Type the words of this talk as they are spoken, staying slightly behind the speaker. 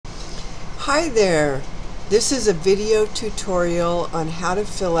Hi there. This is a video tutorial on how to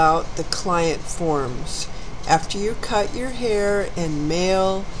fill out the client forms. After you cut your hair and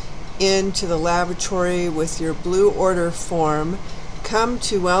mail into the laboratory with your blue order form, come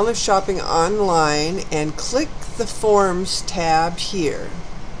to Wellness Shopping Online and click the Forms tab here.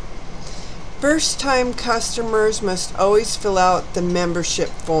 First-time customers must always fill out the membership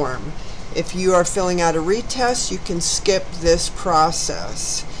form. If you are filling out a retest, you can skip this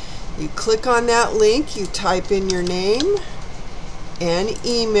process. You click on that link, you type in your name and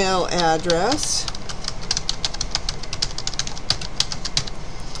email address.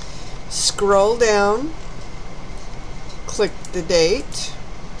 Scroll down, click the date,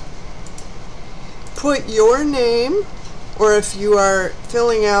 put your name, or if you are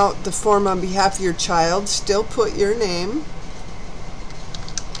filling out the form on behalf of your child, still put your name.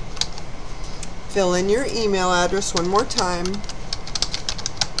 Fill in your email address one more time.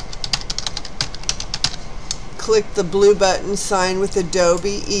 Click the blue button, Sign with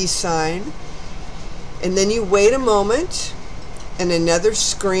Adobe eSign, and then you wait a moment and another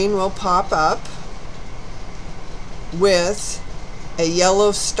screen will pop up with a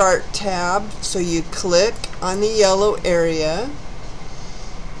yellow Start tab. So you click on the yellow area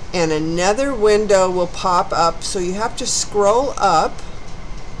and another window will pop up, so you have to scroll up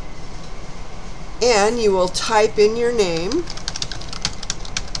and you will type in your name.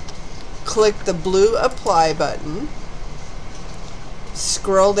 Click the blue Apply button.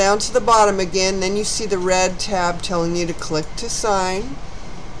 Scroll down to the bottom again, then you see the red tab telling you to click to sign.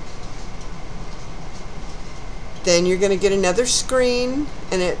 Then you're going to get another screen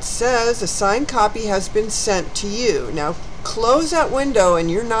and it says a signed copy has been sent to you. Now close that window and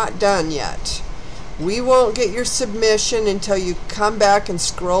you're not done yet. We won't get your submission until you come back and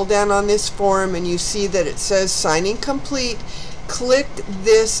scroll down on this form and you see that it says signing complete. Click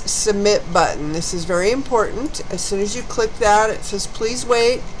this submit button. This is very important. As soon as you click that, it says please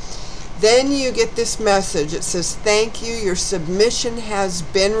wait. Then you get this message. It says thank you, your submission has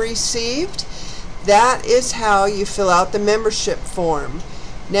been received. That is how you fill out the membership form.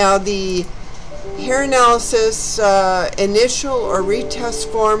 Now the hair analysis initial or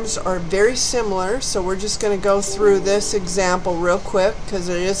retest forms are very similar, so we're just going to go through this example real quick because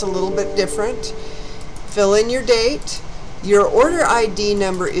it is a little bit different. Fill in your date. Your order ID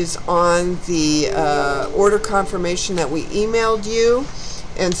number is on the order confirmation that we emailed you,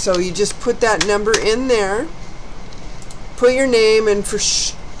 and so you just put that number in there. Put your name, and for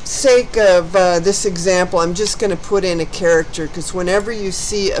sake of this example, I'm just going to put in a character because whenever you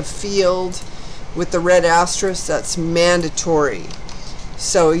see a field with the red asterisk, that's mandatory.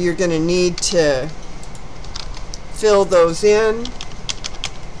 So you're going to need to fill those in.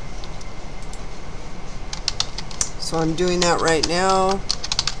 So I'm doing that right now.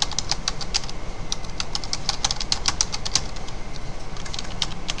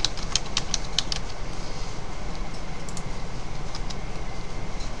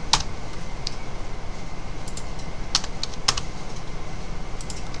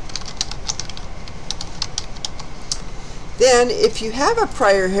 Then, if you have a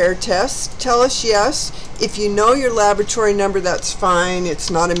prior hair test, tell us yes. If you know your laboratory number, that's fine. It's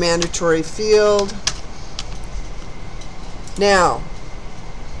not a mandatory field. Now,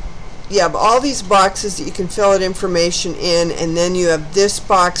 you have all these boxes that you can fill out information in, and then you have this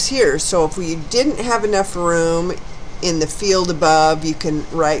box here. So if you didn't have enough room in the field above, you can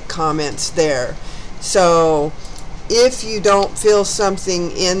write comments there. So if you don't fill something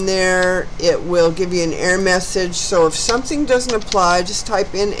in there, it will give you an error message. So if something doesn't apply, just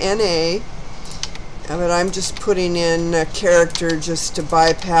type in NA. But I'm just putting in a character just to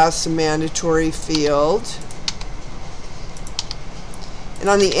bypass a mandatory field. And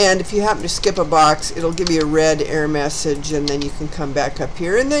on the end, if you happen to skip a box, it'll give you a red error message, and then you can come back up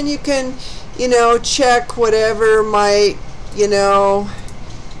here. And then you can, check whatever might,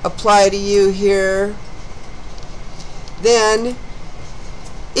 apply to you here. Then,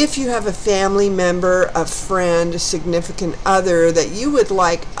 if you have a family member, a friend, a significant other that you would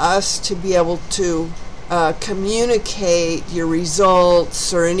like us to be able to communicate your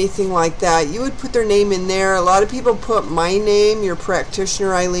results or anything like that, you would put their name in there. A lot of people put my name, your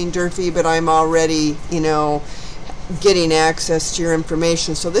practitioner Eileen Durfee, but I'm already, getting access to your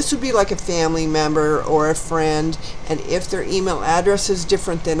information. So this would be like a family member or a friend, and if their email address is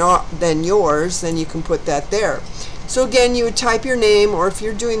different than yours, then you can put that there. So again, you would type your name, or if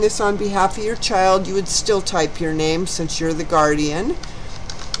you're doing this on behalf of your child, you would still type your name since you're the guardian.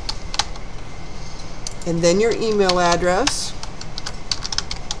 And then your email address.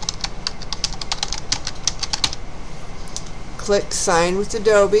 Click Sign with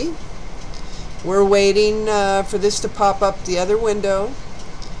Adobe. We're waiting for this to pop up the other window.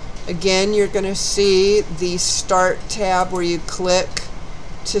 Again, you're going to see the Start tab where you click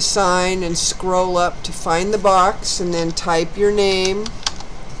to sign and scroll up to find the box and then type your name,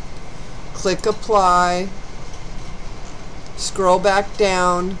 click Apply, scroll back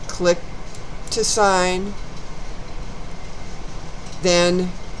down, click to sign.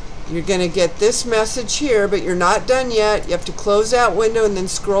 Then you're going to get this message here, but you're not done yet. You have to close that window and then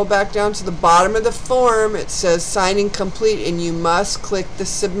scroll back down to the bottom of the form. It says signing complete, and you must click the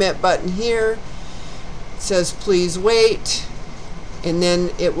submit button here. It says please wait, and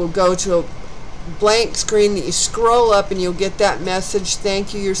then it will go to a blank screen that you scroll up and you'll get that message,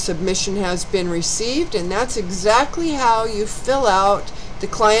 thank you, your submission has been received. And that's exactly how you fill out the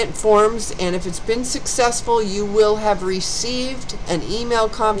client forms, and if it's been successful, you will have received an email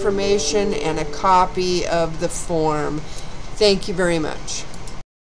confirmation and a copy of the form. Thank you very much.